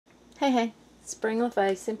Hey, Spring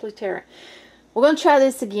LaFay, Simply Tarot. We're going to try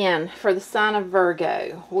this again for the sign of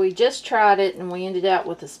Virgo. We just tried it and we ended up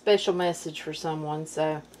with a special message for someone.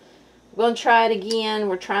 So we're going to try it again.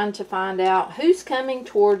 We're trying to find out who's coming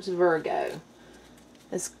towards Virgo.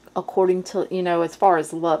 As according to, as far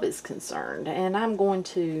as love is concerned. And I'm going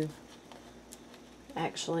to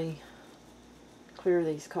actually clear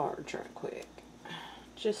these cards right quick.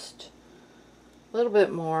 Just a little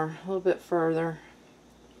bit more, a little bit further.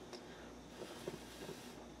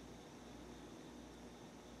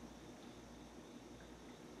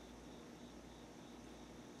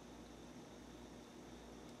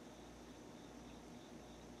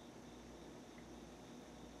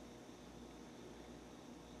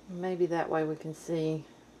 Maybe that way we can see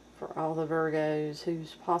for all the Virgos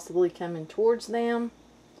who's possibly coming towards them.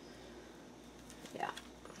 Yeah.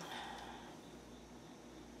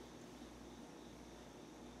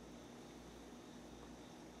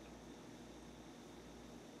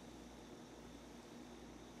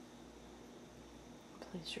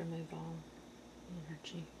 Please remove all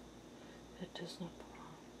energy that does not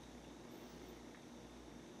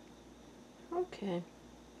belong. Okay.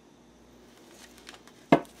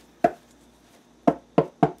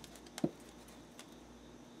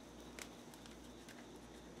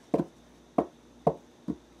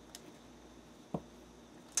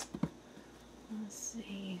 Let's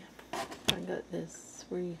see. I got this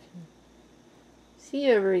where you can see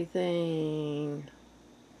everything.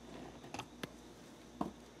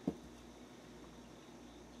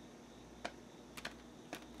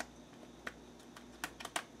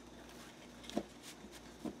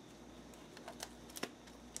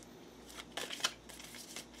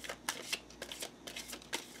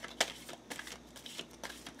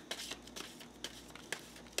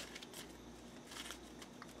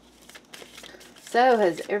 So,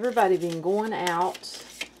 has everybody been going out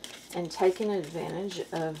and taking advantage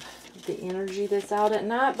of the energy that's out at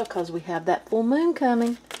night? Because we have that full moon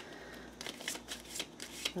coming.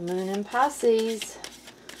 The moon in Pisces.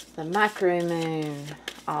 The micro moon.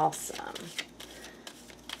 Awesome.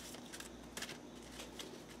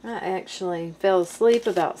 I actually fell asleep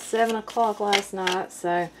about 7 o'clock last night.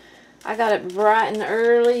 So, I got it bright and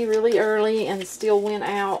early, really early, and still went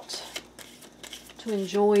out to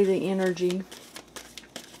enjoy the energy.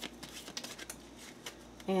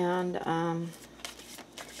 And,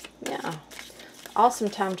 yeah, awesome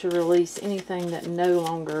time to release anything that no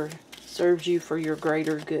longer serves you for your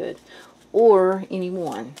greater good or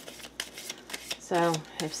anyone. So,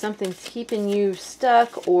 if something's keeping you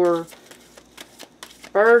stuck or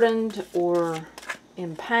burdened or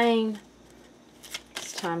in pain,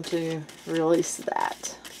 it's time to release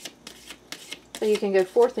that. So you can go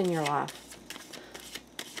forth in your life.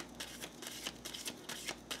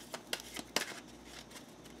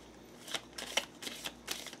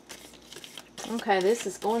 Okay, this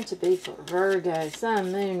is going to be for Virgo,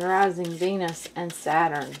 Sun, Moon, Rising, Venus, and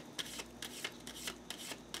Saturn.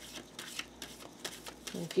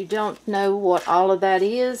 If you don't know what all of that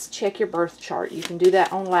is, check your birth chart. You can do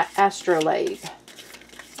that on Astrolabe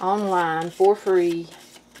online for free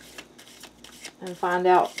and find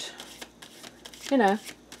out,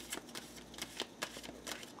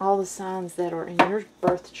 all the signs that are in your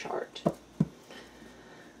birth chart.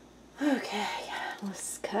 Okay,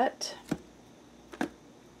 let's cut.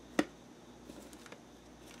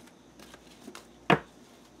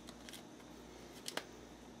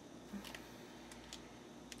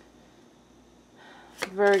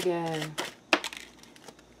 Virgo,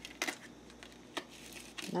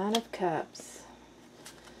 Nine of Cups.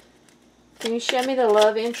 Can you show me the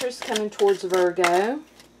love interest coming towards Virgo?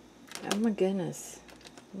 Oh my goodness.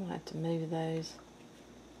 I'm going to have to move those.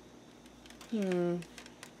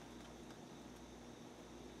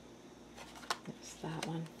 That's that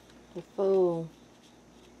one. The Fool.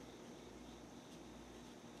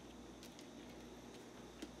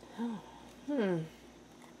 Oh,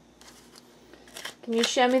 Can you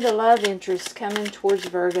show me the love interest coming towards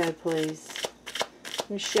Virgo, please?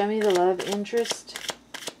 Can you show me the love interest?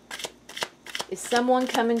 Is someone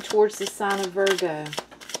coming towards the sign of Virgo?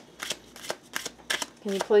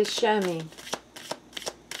 Can you please show me?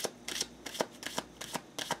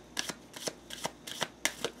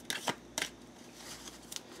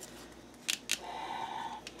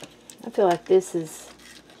 I feel like this is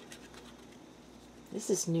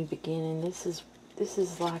new beginning. This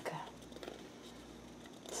is like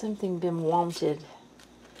something been wanted.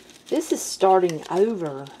 This is starting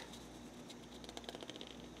over.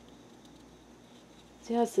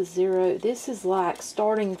 See how it's a 0? This is like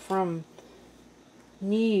starting from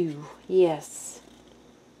new. Yes.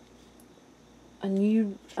 a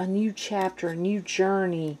new chapter, a new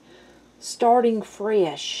journey, starting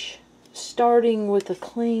fresh, starting with a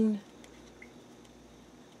clean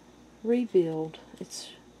rebuild. It's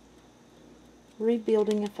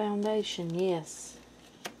rebuilding a foundation, yes.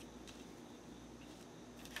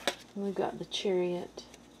 We've got the Chariot,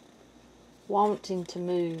 wanting to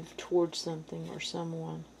move towards something or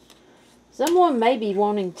someone. Someone may be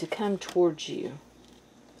wanting to come towards you,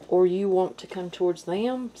 or you want to come towards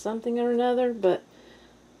them, something or another, but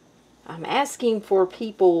I'm asking for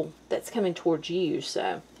people that's coming towards you.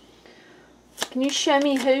 So can you show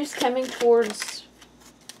me who's coming towards?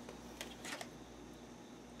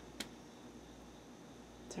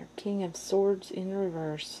 It's our King of Swords in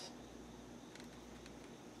reverse.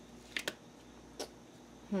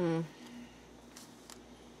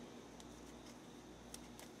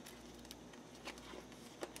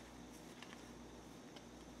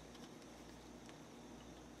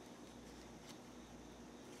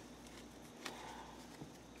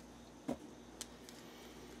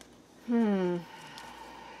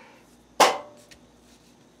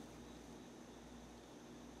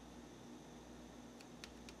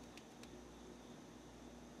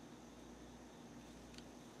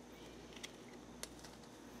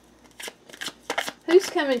 Who's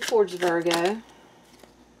coming towards Virgo?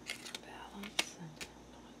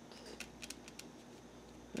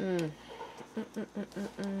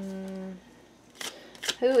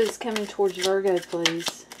 Who is coming towards Virgo,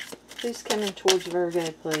 please? Who's coming towards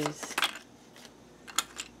Virgo, please?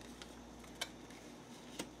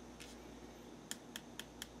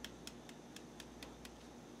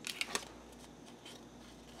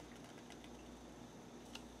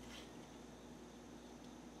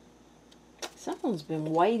 Someone's been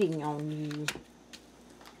waiting on you.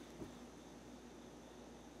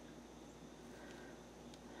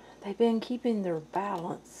 They've been keeping their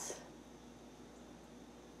balance,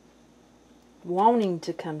 wanting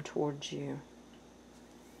to come towards you.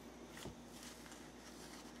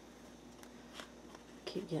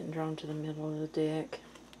 Keep getting drawn to the middle of the deck.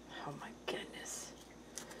 Oh my goodness.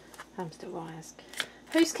 I'm still going to ask.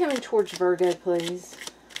 Who's coming towards Virgo, please?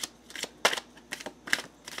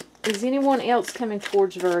 Is anyone else coming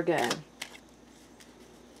towards Virgo?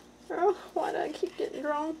 Oh, why do I keep getting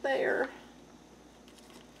drawn there?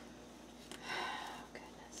 Oh,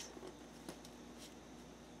 goodness.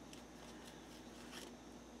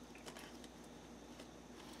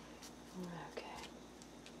 Okay.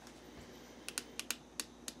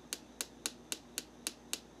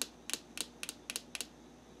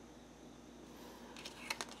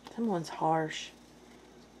 Someone's harsh.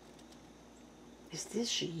 Is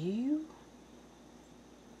this you?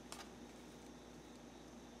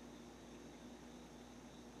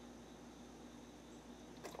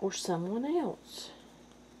 Or someone else?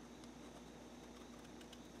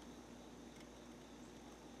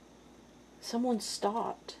 Someone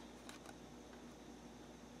stopped.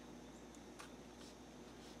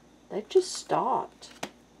 They've just stopped.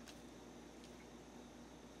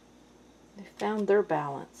 They found their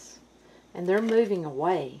balance. And they're moving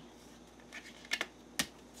away.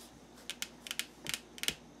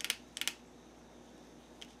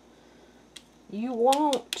 You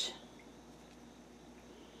want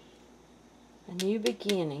a new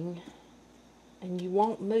beginning, and you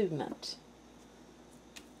want movement.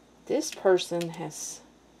 This person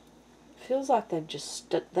feels like they've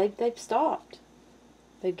just they've stopped.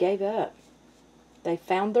 They gave up. They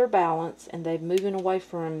found their balance, and they're moving away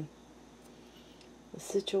from the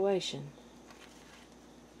situation.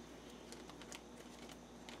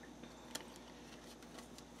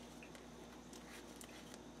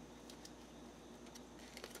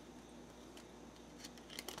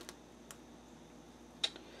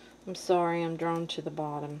 I'm sorry, I'm drawn to the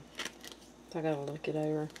bottom. So I gotta look it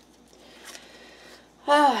over.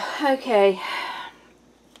 Okay.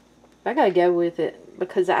 I gotta go with it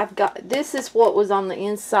because this is what was on the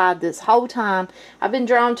inside this whole time. I've been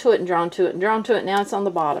drawn to it and drawn to it and drawn to it. Now it's on the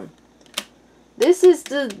bottom. This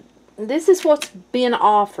is what's being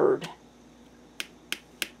offered.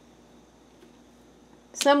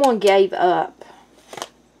 Someone gave up.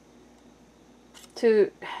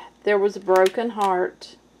 There was a broken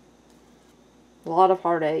heart. A lot of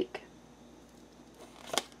heartache.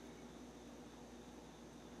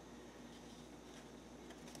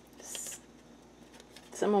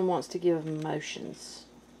 Someone wants to give emotions.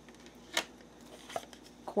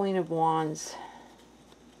 Queen of Wands.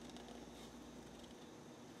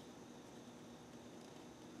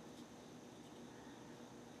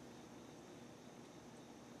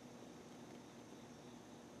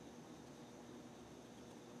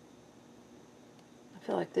 I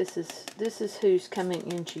feel like this is who's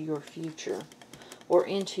coming into your future or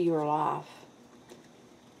into your life.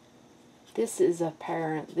 This is a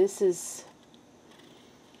parent. This is...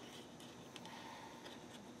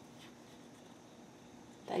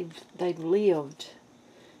 They've lived.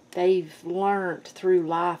 They've learned through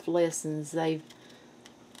life lessons. They've...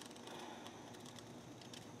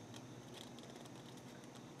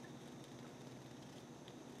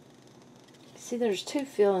 See, there's two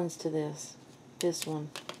feelings to this one.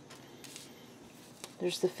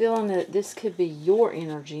 There's the feeling that this could be your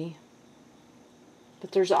energy,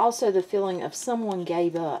 but there's also the feeling of someone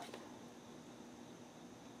gave up.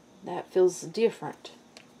 That feels different.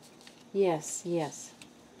 Yes, yes.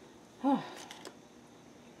 Oh.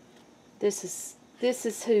 This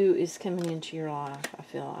is who is coming into your life, I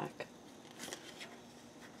feel like.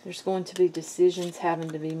 There's going to be decisions having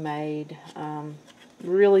to be made.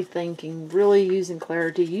 Really thinking, really using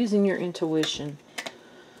clarity, using your intuition.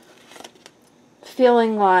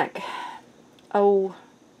 Feeling like, oh,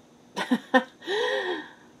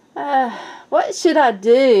 what should I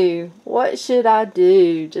do? What should I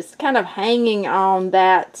do? Just kind of hanging on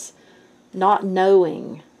that, not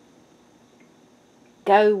knowing.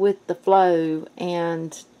 Go with the flow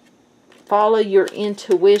and follow your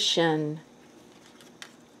intuition.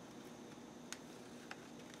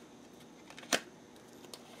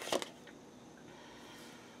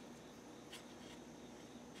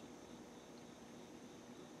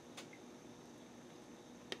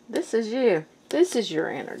 This is you. This is your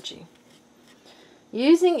energy.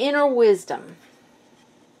 Using inner wisdom.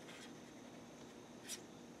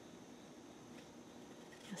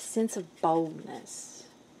 A sense of boldness.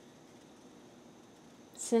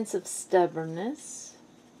 Sense of stubbornness.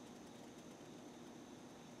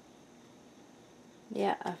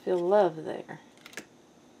 Yeah, I feel love there.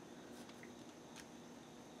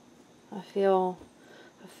 I feel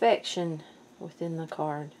affection within the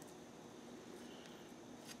card.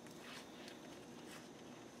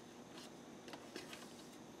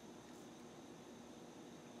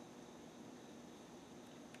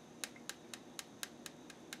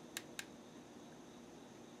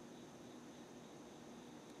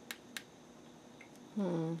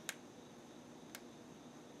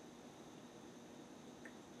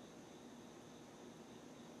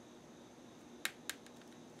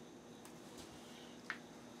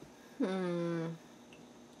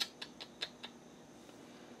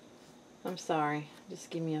 I'm sorry. Just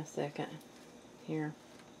give me a second here.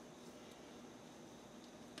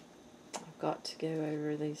 I've got to go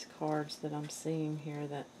over these cards that I'm seeing here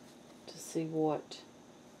to see what...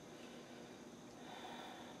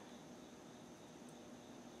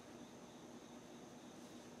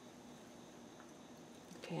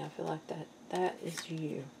 Okay, I feel like that is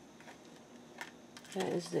you.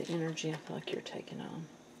 That is the energy I feel like you're taking on.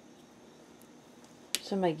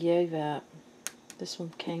 Somebody gave up. This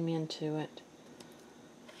one came into it.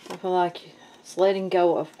 I feel like it's letting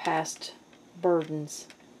go of past burdens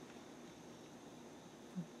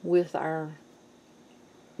with our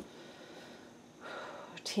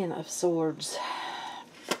Ten of Swords.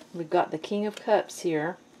 We've got the King of Cups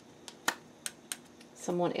here.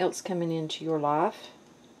 Someone else coming into your life.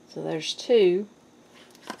 So there's two.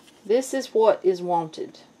 This is what is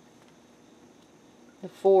wanted. The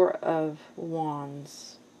Four of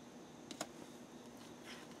Wands.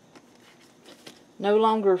 No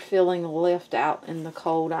longer feeling left out in the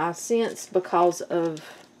cold. I sense because of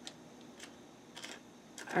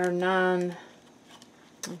our Nine...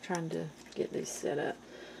 I'm trying to get these set up.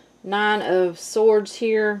 Nine of Swords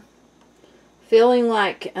here. Feeling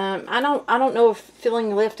like... I don't know if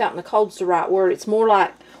feeling left out in the cold is the right word. It's more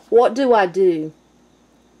like, what do I do?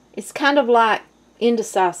 It's kind of like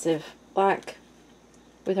indecisive. Like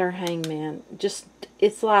with our Hangman. Just,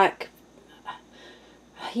 it's like...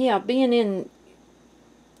 Yeah, being in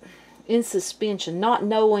suspension, not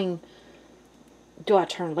knowing, do I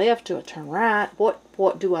turn left, do I turn right,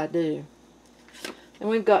 what do I do? And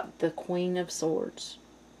we've got the Queen of Swords.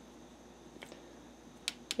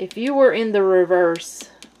 If you were in the reverse,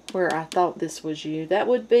 where I thought this was you, that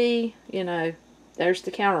would be, you know, there's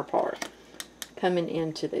the counterpart coming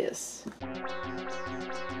into this.